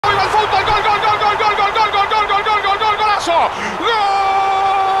golazo!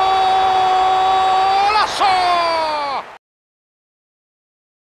 ¡Golazo!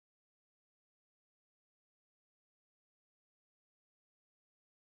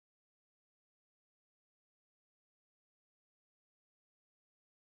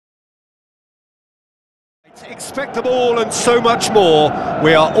 Expect the ball and so much more.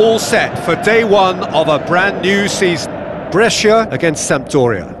 We are all set for day one of a brand new season. Brescia against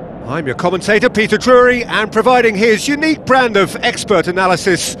Sampdoria. I'm your commentator, Peter Drury, and providing his unique brand of expert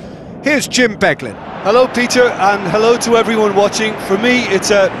analysis, here's Jim Beglin. Hello, Peter, and hello to everyone watching. For me,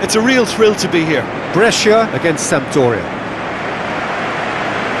 it's a real thrill to be here. Brescia against Sampdoria.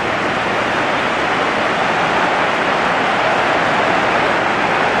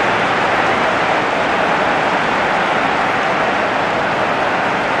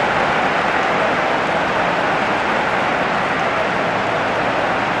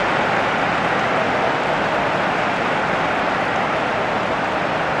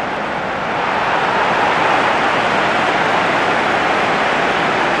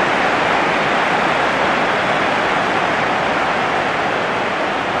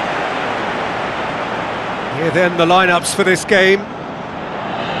 Here then the lineups for this game.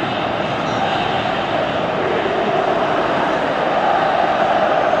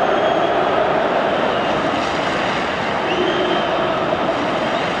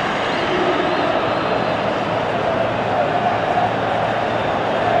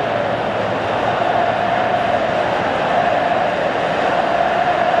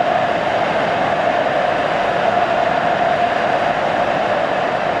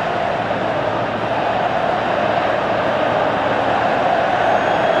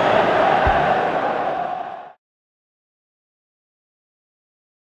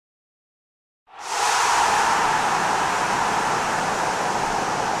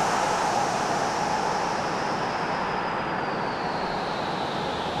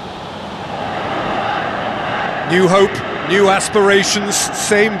 New hope, new aspirations,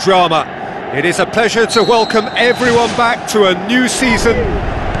 same drama. It is a pleasure to welcome everyone back to a new season.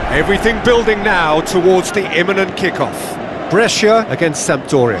 Everything building now towards the imminent kickoff. Brescia against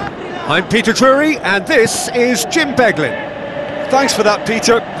Sampdoria. I'm Peter Drury, and this is Jim Beglin. Thanks for that,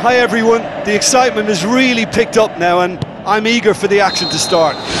 Peter. Hi, everyone. The excitement has really picked up now, and I'm eager for the action to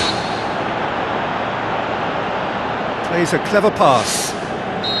start. Plays a clever pass.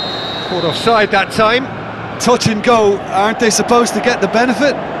 Caught offside that time. Touch and go, aren't they supposed to get the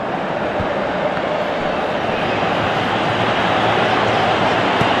benefit?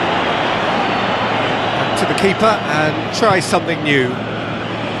 Back to the keeper and try something new.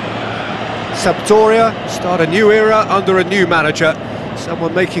 Sampdoria start a new era under a new manager,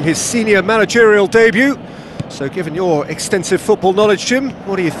 someone making his senior managerial debut. So given your extensive football knowledge, Jim,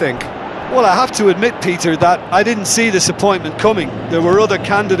 what do you think? Well, I have to admit, Peter, that I didn't see this appointment coming. There were other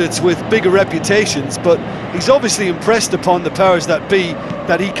candidates with bigger reputations, but he's obviously impressed upon the powers that be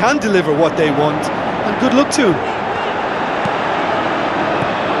that he can deliver what they want, and good luck to him.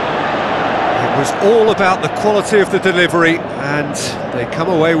 It was all about the quality of the delivery, and they come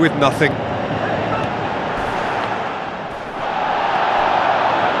away with nothing.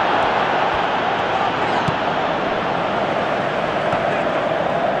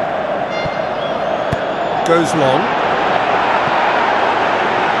 Goes long.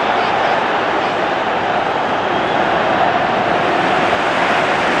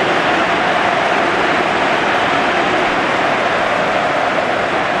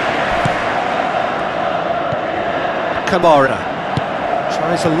 Kamara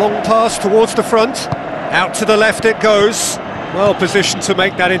tries a long pass towards the front. Out to the left it goes. Well positioned to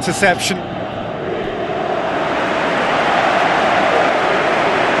make that interception.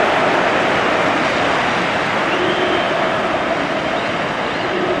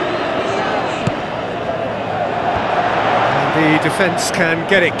 The defence can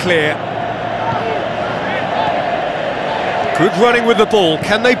get it clear. Good running with the ball.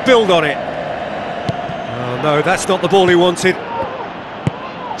 Can they build on it? Oh no, that's not the ball he wanted.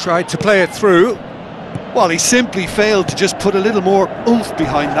 Tried to play it through. Well, he simply failed to just put a little more oomph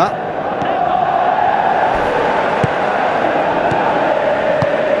behind that.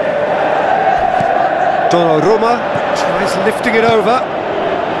 Donnarumma tries lifting it over.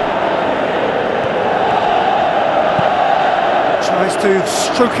 Tries to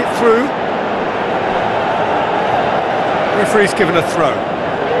stroke it through. Referee's given a throw.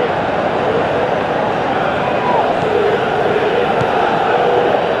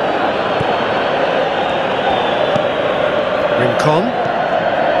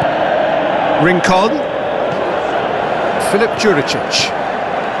 Rincon. Filip Juricic.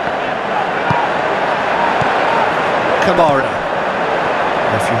 Kamara.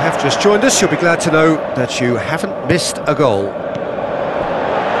 If you have just joined us, you'll be glad to know that you haven't missed a goal.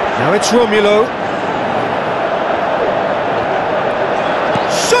 Now it's Romulo.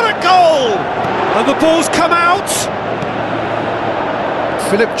 Shot at goal! And the ball's come out!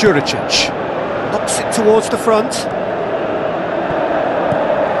 Filip Juricic knocks it towards the front.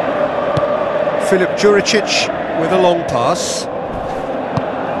 Filip Juricic with a long pass.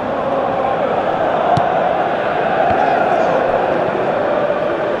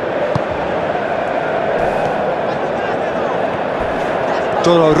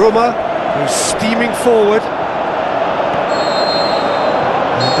 Donnarumma, who's steaming forward.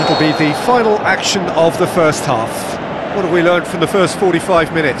 And that'll be the final action of the first half. What have we learned from the first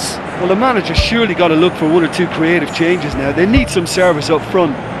 45 minutes? Well, the manager's surely got to look for one or two creative changes now. They need some service up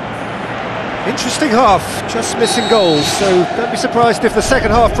front. Interesting half, just missing goals, so don't be surprised if the second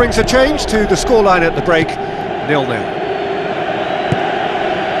half brings a change to the scoreline at the break, 0-0.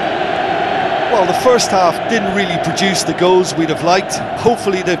 Well, the first half didn't really produce the goals we'd have liked.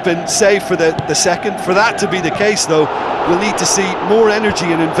 Hopefully they've been saved for the second. For that to be the case, though, we'll need to see more energy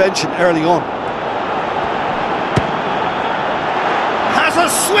and invention early on. Has a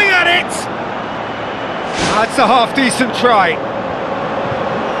swing at it! That's a half-decent try.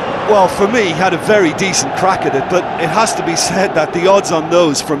 Well, for me, he had a very decent crack at it, but it has to be said that the odds on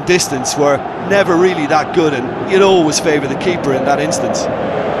those from distance were never really that good, and you'd always favour the keeper in that instance.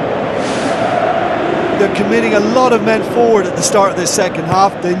 They're committing a lot of men forward at the start of this second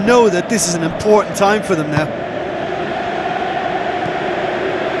half. They know that this is an important time for them now.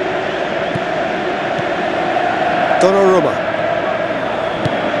 Donnarumma.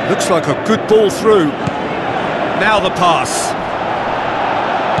 Looks like a good ball through. Now the pass.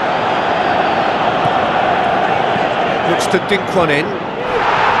 Looks to dink one in.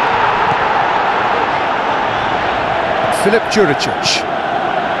 Filip Juricic.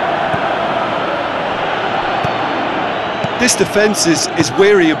 This defence is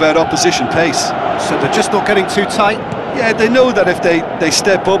wary about opposition pace. So they're just not getting too tight? Yeah, they know that if they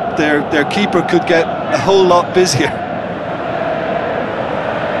step up, their keeper could get a whole lot busier.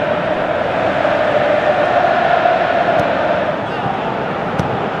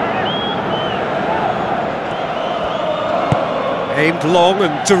 Aimed long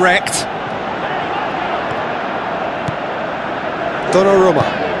and direct.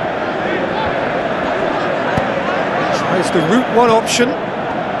 Donnarumma. Tries the route one option.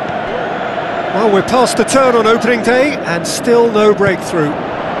 Well, we're past the turn on opening day and still no breakthrough.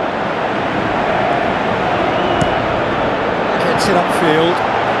 Gets it upfield.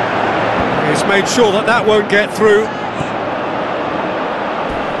 He's made sure that that won't get through.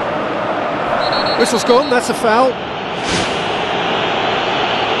 Whistle's gone, that's a foul.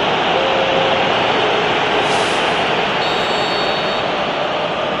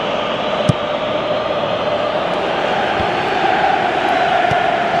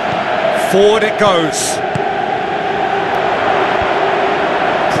 Forward it goes.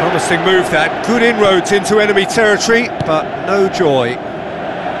 Promising move that. Good inroads into enemy territory, but no joy.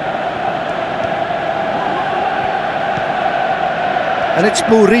 And it's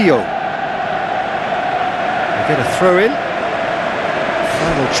Murillo. They get a throw in.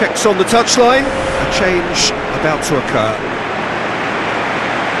 Final checks on the touchline. A change about to occur.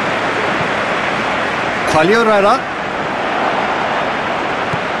 Daryana.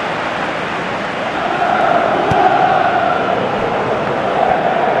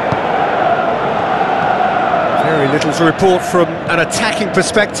 Little to report from an attacking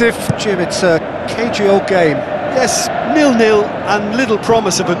perspective. Jim, it's a cagey old game. Yes, 0-0 and little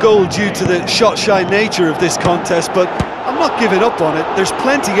promise of a goal due to the shot-shy nature of this contest, but I'm not giving up on it. There's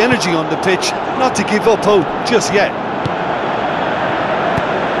plenty energy on the pitch, not to give up hope just yet.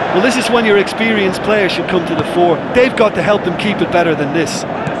 Well, this is when your experienced players should come to the fore. They've got to help them keep it better than this.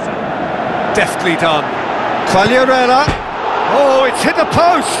 Deftly done. Daryana. Oh, it's hit the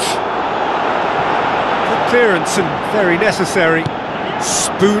post! Clearance and very necessary.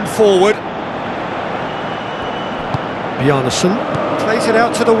 Spoon forward. Bjarnason plays it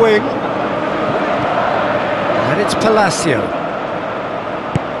out to the wing. And it's Palacio.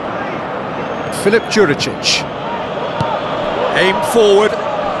 Filip Juricic. Aim forward.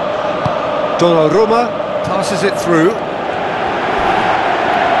 Donnarumma passes it through.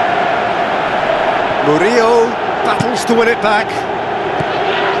 Murillo battles to win it back.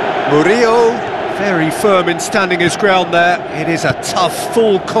 Murillo very firm in standing his ground there. It is a tough,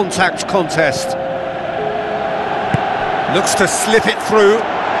 full contact contest. Looks to slip it through.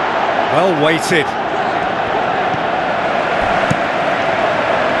 Well weighted.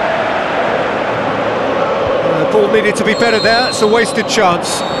 The ball needed to be better there, it's a wasted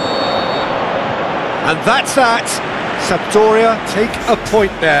chance. And that's that. Sampdoria take a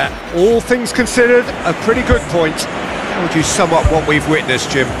point there. All things considered, a pretty good point. How would you sum up what we've witnessed,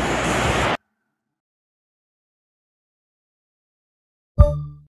 Jim?